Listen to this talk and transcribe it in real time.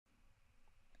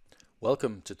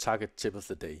Welcome to Target Tip of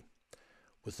the Day.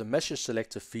 With the Measure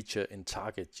Selector feature in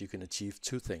Target, you can achieve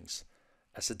two things.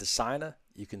 As a designer,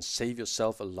 you can save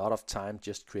yourself a lot of time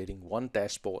just creating one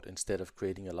dashboard instead of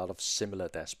creating a lot of similar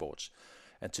dashboards.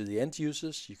 And to the end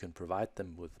users, you can provide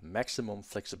them with maximum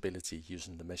flexibility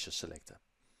using the Measure Selector.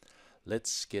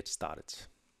 Let's get started.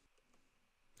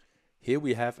 Here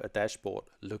we have a dashboard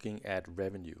looking at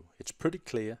revenue. It's pretty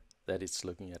clear that it's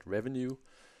looking at revenue.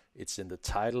 It's in the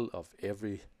title of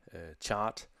every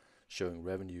chart, showing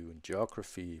revenue in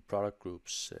geography, product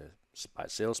groups, by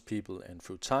salespeople and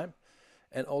through time.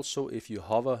 And also if you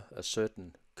hover a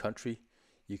certain country,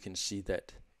 you can see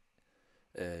that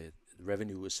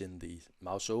revenue is in the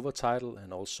mouse over title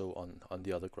and also on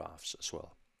the other graphs as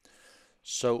well.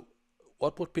 So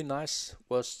what would be nice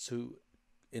was to,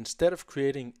 instead of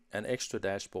creating an extra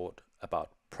dashboard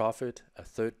about profit, a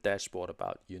third dashboard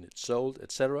about units sold,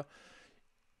 etc.,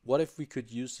 what if we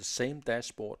could use the same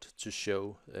dashboard to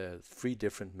show 3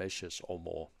 different measures or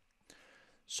more?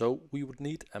 So we would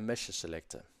need a measure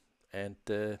selector, and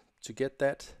to get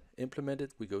that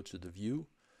implemented, we go to the view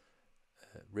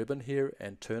ribbon here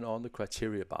and turn on the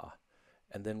criteria bar,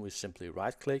 and then we simply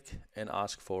right click and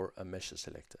ask for a measure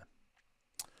selector.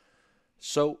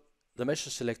 So the measure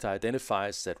selector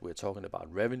identifies that we're talking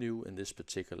about revenue in this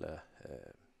particular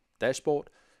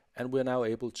dashboard, and we're now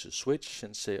able to switch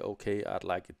and say, okay, I'd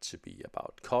like it to be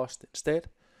about cost instead.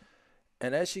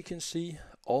 And as you can see,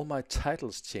 all my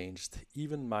titles changed,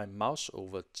 even my mouse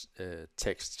over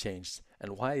text changed.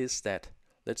 And why is that?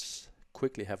 Let's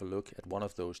quickly have a look at one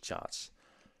of those charts.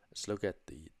 Let's look at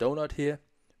the donut here.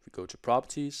 If we go to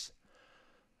properties,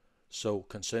 so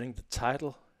concerning the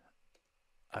title,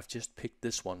 I've just picked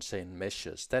this one saying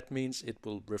measures. That means it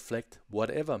will reflect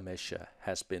whatever measure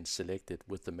has been selected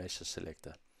with the measure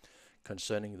selector.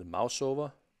 Concerning the mouse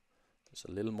over, there's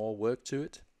a little more work to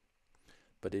it.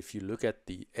 But if you look at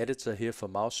the editor here for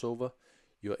mouse over,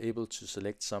 you're able to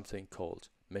select something called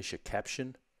measure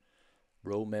caption,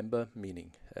 row member,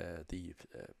 meaning the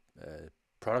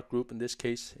product group in this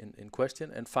case in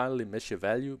question, and finally measure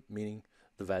value, meaning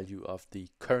the value of the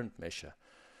current measure.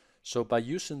 So by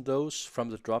using those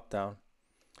from the drop down,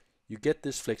 you get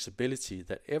this flexibility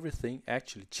that everything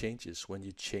actually changes when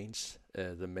you change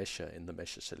the measure in the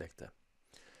measure selector.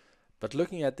 But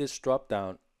looking at this drop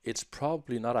down, it's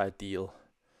probably not ideal.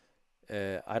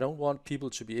 I don't want people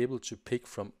to be able to pick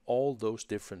from all those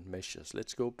different measures.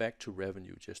 Let's go back to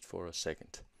revenue just for a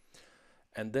second.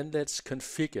 And then let's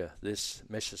configure this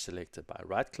measure selector by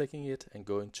right clicking it and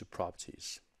going to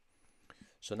properties.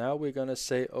 So now we're going to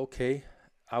say, okay,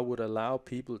 I would allow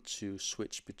people to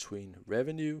switch between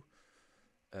revenue,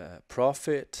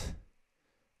 profit,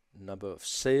 number of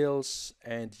sales,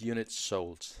 and units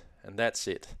sold, and that's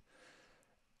it.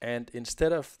 And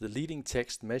instead of the leading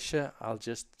text measure, I'll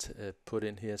just put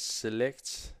in here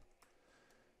select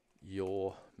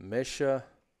your measure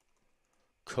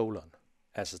colon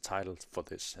as a title for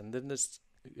this, and then let's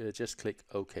just click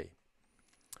OK.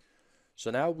 So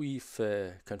now we've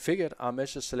configured our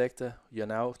measure selector. You're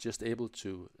now just able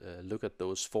to look at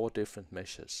those 4 different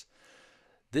measures.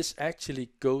 This actually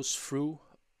goes through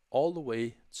all the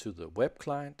way to the web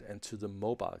client and to the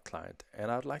mobile client. And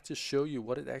I'd like to show you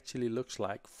what it actually looks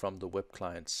like from the web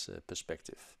client's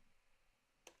perspective.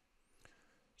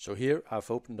 So here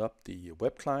I've opened up the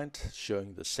web client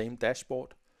showing the same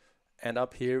dashboard. And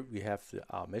up here we have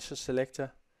our measure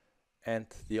selector. And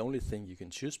the only thing you can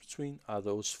choose between are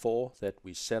those 4 that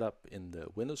we set up in the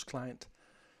Windows client.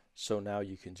 So now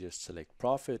you can just select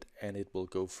profit and it will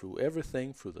go through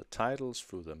everything, through the titles,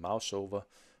 through the mouse over,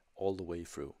 all the way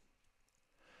through.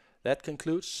 That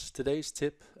concludes today's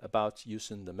tip about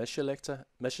using the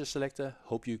measure selector.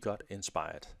 Hope you got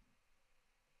inspired.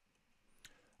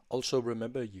 Also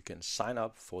remember, you can sign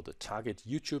up for the Target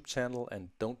YouTube channel and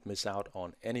don't miss out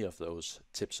on any of those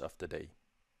tips of the day.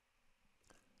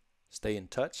 Stay in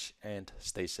touch and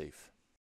stay safe.